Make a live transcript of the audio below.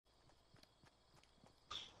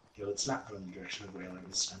Yo, let's not go in the direction of whaling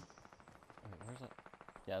this time. Wait, where's it?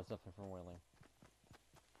 Yeah, it's definitely from whaling.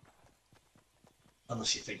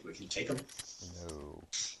 Unless you think we can take them, No.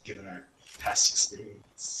 given our past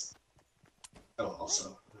experience. Oh,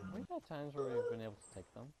 also. We've had times where we've been able to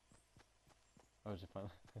take them. Oh, is it fun?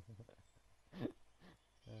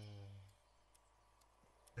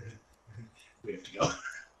 We have to go.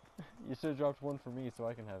 You should have dropped one for me so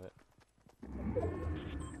I can have it.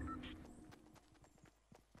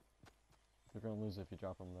 You're gonna lose it if you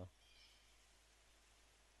drop them though.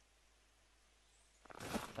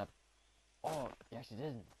 That. Oh, you actually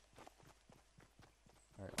didn't.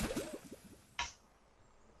 Alright.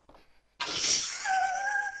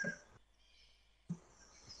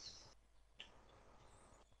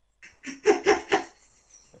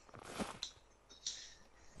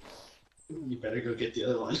 You better go get the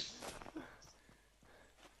other one.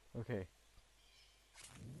 Okay.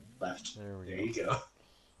 Left. There we There go. you go.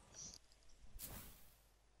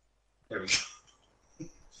 There we go.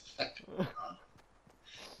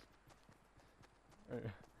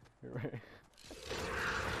 Alright. You're right.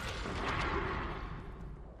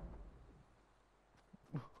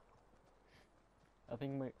 I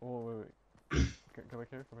think my. Oh, wait, wait. Come back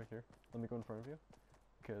here, come back here. Let me go in front of you.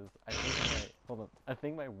 Because I think my. Hold on. I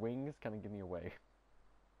think my wings kind of give me away.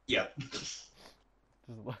 Yep. Just.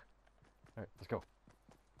 Alright, let's go.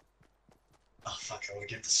 Oh, fuck, I want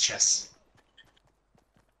to get this chest.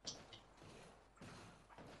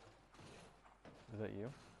 Is that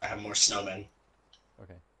you? I have more snowmen.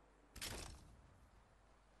 Okay.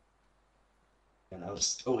 And I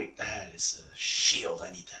was. Oh, wait, that is a shield.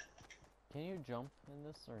 I need that. Can you jump in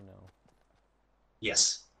this or no?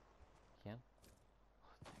 Yes. Can?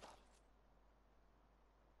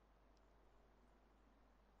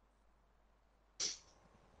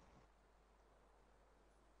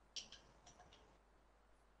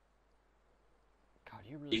 God,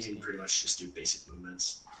 you really You can think... pretty much just do basic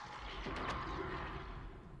movements.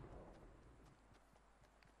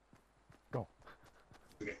 Go.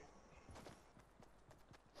 Okay.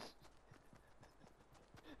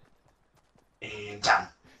 And down.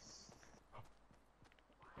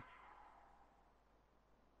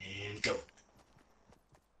 And go. For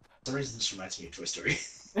some reason, this reminds me of Toy Story.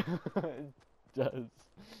 It does.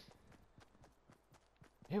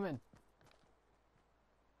 Human!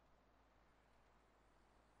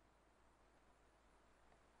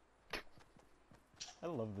 I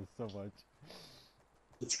love this so much.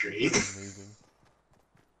 It's great. It's amazing.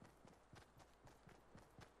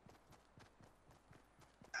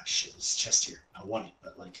 Ah, shit, this chest here. I want it,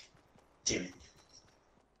 but, like, damn it.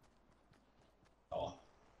 Oh.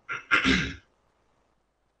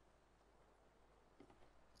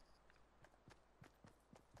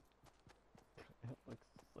 It looks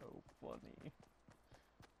so funny.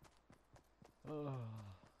 Ugh.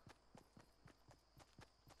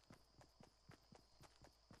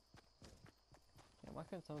 Yeah, why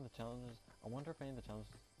couldn't some of the challenges... I wonder if any of the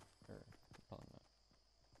challenges... probably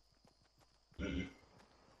not.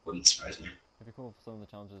 Wouldn't surprise me. It'd be cool if some of the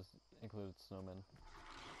challenges included snowmen.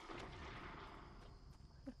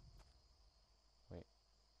 Wait.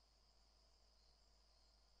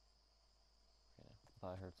 Okay, I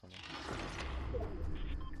thought I heard someone.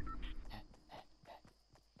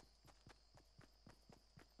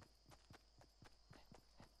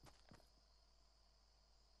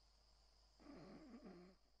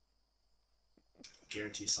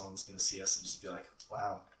 Guarantee someone's gonna see us and just be like,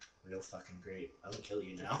 wow, real fucking great. I will kill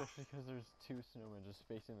you now. Especially because there's two snowmen just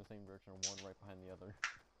facing the same direction, one right behind the other.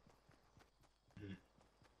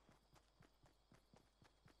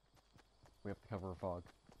 We have to cover a fog.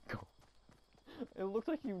 Go. It looks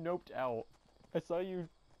like you noped out. I saw you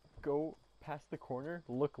go past the corner,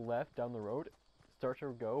 look left down the road, start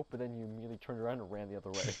to go, but then you immediately turned around and ran the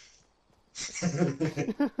other way.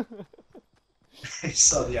 I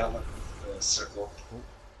saw the outline of the circle. Oh.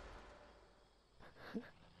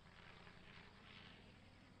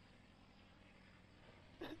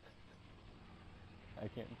 I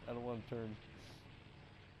can't. I don't want to turn.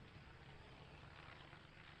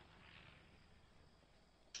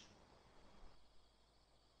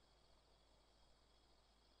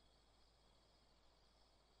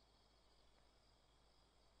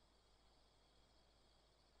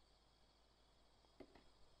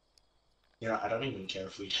 You know, I don't even care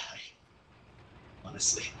if we die.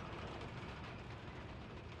 Honestly.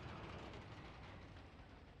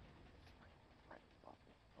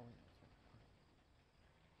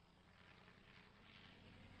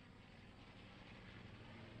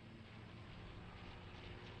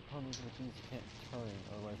 Problem is with these, you can't turn,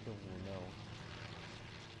 otherwise people will know.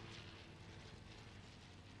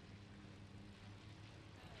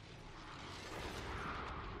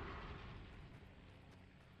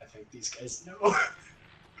 think these guys know.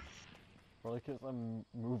 Probably because I'm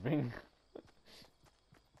moving.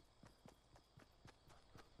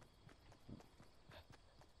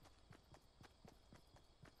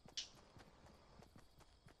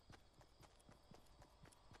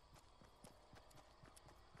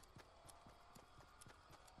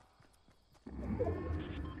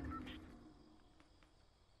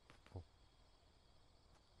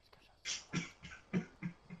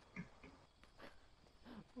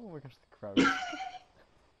 Oh my gosh, the crowd.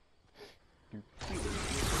 Dude.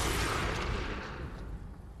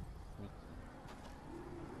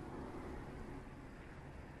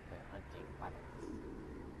 They're hunting weapons.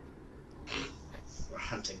 We're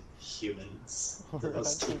hunting humans. The We're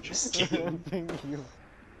most hunting, dangerous we're game. hunting you.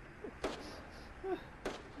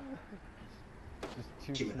 Just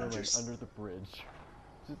two Human snowmen hunters. under the bridge.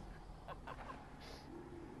 Just...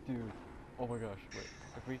 Dude, oh my gosh, wait.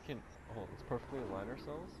 If we can, hold on, let's perfectly align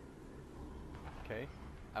ourselves. Okay,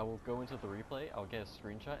 I will go into the replay, I'll get a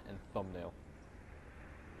screenshot and thumbnail.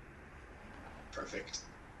 Perfect.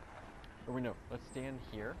 Or wait, no, let's stand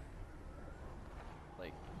here.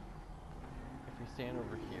 Like, if we stand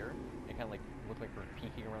over here, and kind of like look like we're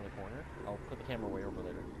peeking around the corner, I'll put the camera way over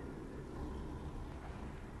there.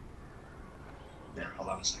 There, hold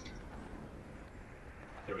on a second.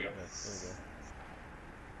 There we go. Yeah, there we go.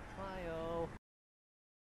 Smile!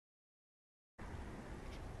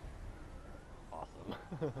 Awesome.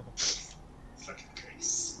 Fucking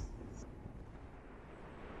Grace.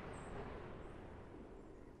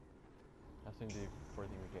 How soon before you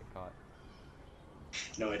think we get caught?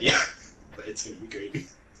 No idea, but it's gonna be great.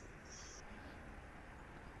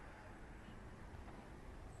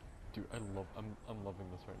 Dude, I'm loving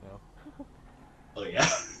this right now. Oh yeah,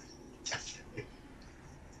 definitely.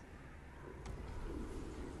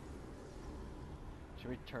 Should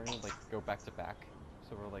we turn and like go back to back?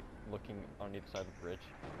 So we're like looking on either side of the bridge?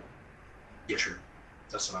 Yeah, sure.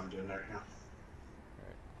 That's what I'm doing right now.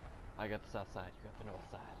 Alright. I got the south side, you got the north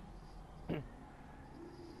side.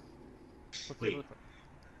 Wait.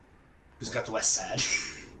 Who's got the west side?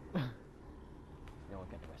 No one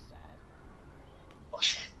got the west side. Oh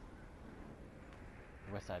shit.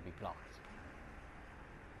 The west side be blocked.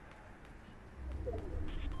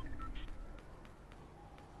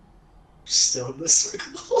 Still in the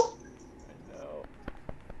circle. I know.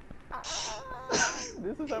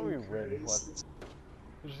 This is how we win. Plus,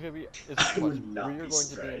 there's just gonna be. It's I what, would not we're be going to be in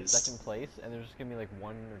surprised. second place, and there's just gonna be like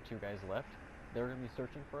 1 or 2 guys left. They're gonna be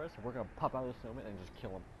searching for us, and we're gonna pop out of the snowman and just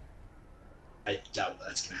kill them. I doubt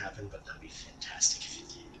that's gonna happen, but that'd be fantastic if it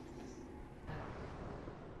did.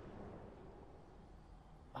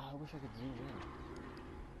 I wish I could zoom in.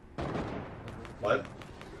 What?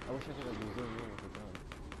 I wish I could like zoom in with the gun.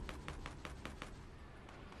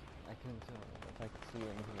 I couldn't tell if I could see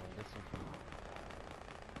anything on this one.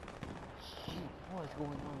 Shit, what is going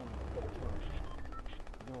on the picture?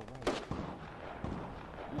 Go right.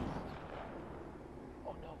 East.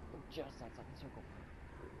 Oh no, we're just outside the circle.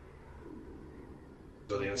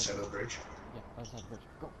 Go to the other side of the bridge. Yeah, outside the bridge.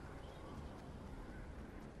 Go.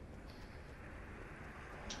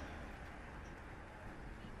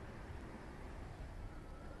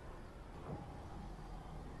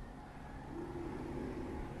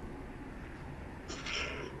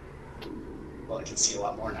 Well, I can see a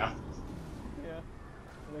lot more now. Yeah,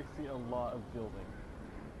 and I see a lot of building.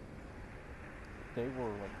 They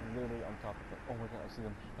were like literally on top of it. Oh my god, I see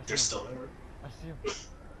them. I see They're them. still there. I see them.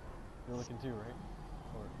 You're looking too, right?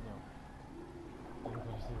 Or no? Oh my god, I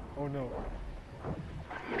see them. Oh no.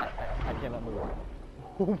 I cannot move.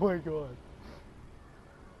 Oh my god.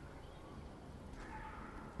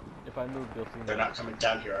 If I move, they'll see me. They're not coming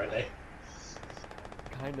down here, are they?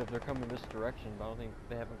 Kind of. They're coming this direction, but I don't think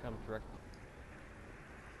they haven't come direct.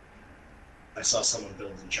 I saw someone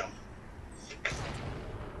build and jump. My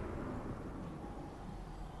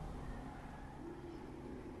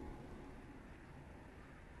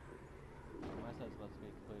side's about to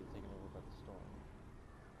be completely taken over by the storm.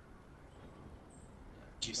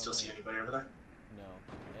 Do you still see anybody over there? No,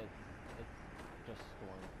 it's just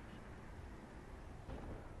storm.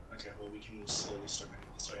 Okay, well we can slowly start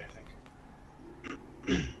moving this way, I think.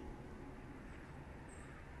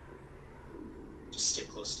 Just stay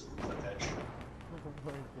close to the cliff edge. Oh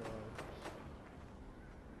my god.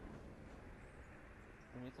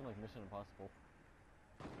 We need some like Mission Impossible.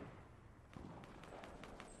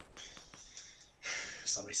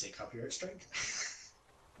 Somebody say copyright strike?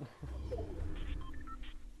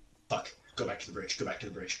 Fuck. Go back to the bridge. Go back to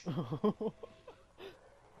the bridge.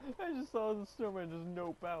 I just saw the snowman just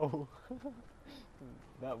nope out.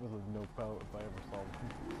 That was a no pout if I ever saw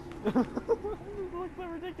one. This looks so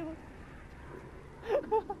ridiculous.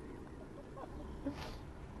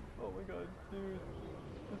 Oh my god, dude.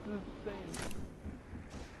 This is insane.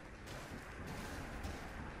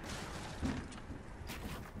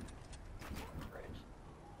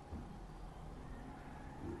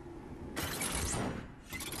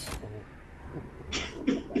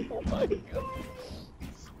 Oh my god.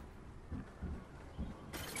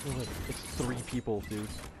 Look, it's 3 people, dude.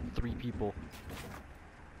 3 people.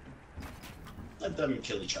 Let them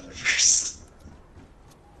kill each other first.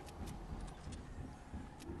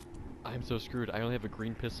 I'm so screwed. I only have a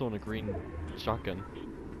green pistol and a green shotgun.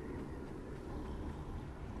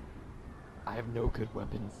 I have no good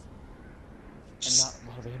weapons. And not a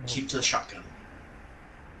lot of ammo. Keep to the shotgun.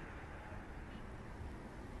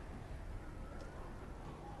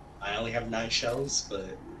 I only have 9 shells,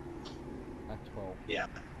 but I have 12. yeah.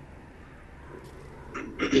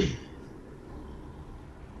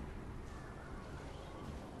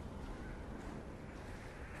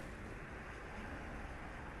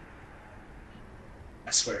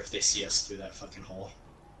 I swear if they see us through that fucking hole,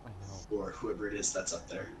 I know. or whoever it is that's up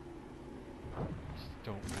there. Just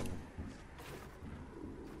don't move.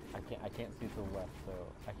 I can't see to the left, so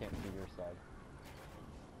I can't see your side.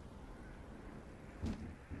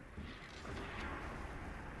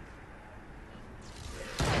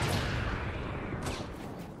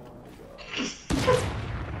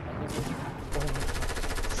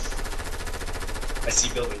 I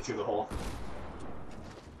see building through the hole.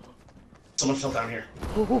 Someone fell down here.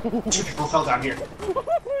 2 people fell down here. Oh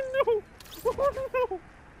no! Oh no!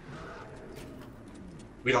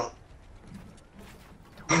 We don't.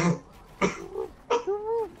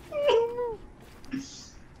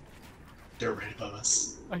 They're right above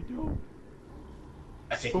us. I know.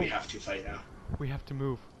 I think we have to fight now. We have to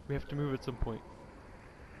move. We have to move at some point.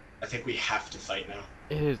 I think we have to fight now.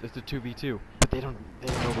 It is. It's a 2v2. But they don't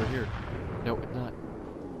know we're here. No, it's not.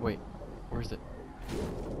 Wait. Where is it?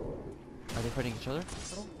 Are they fighting each other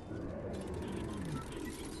at all?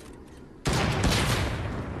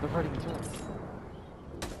 They're fighting each other.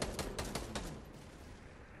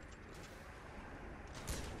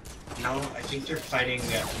 No, I think they're fighting.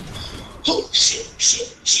 Oh shit!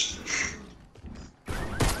 Shit! Shit!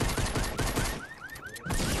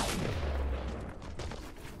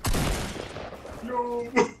 No!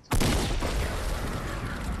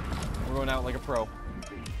 We're going out like a pro.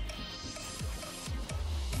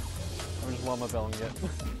 I'm just llama belling it.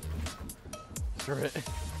 Screw it.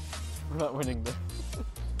 We're not winning this.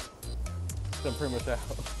 I'm pretty much out.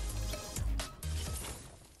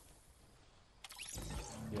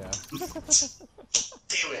 Yeah.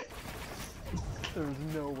 Damn it! There was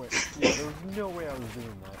no way. Yeah, there was no way I was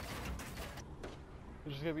doing that.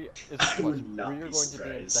 There's just gonna be. It's I much. would not We're be going to be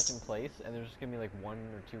in surprised. 2nd place, and there's just gonna be like 1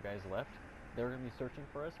 or 2 guys left. They're gonna be searching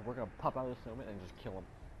for us. We're gonna pop out of the snowman and just kill them.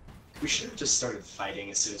 We should have just started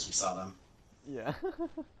fighting as soon as we saw them. Yeah.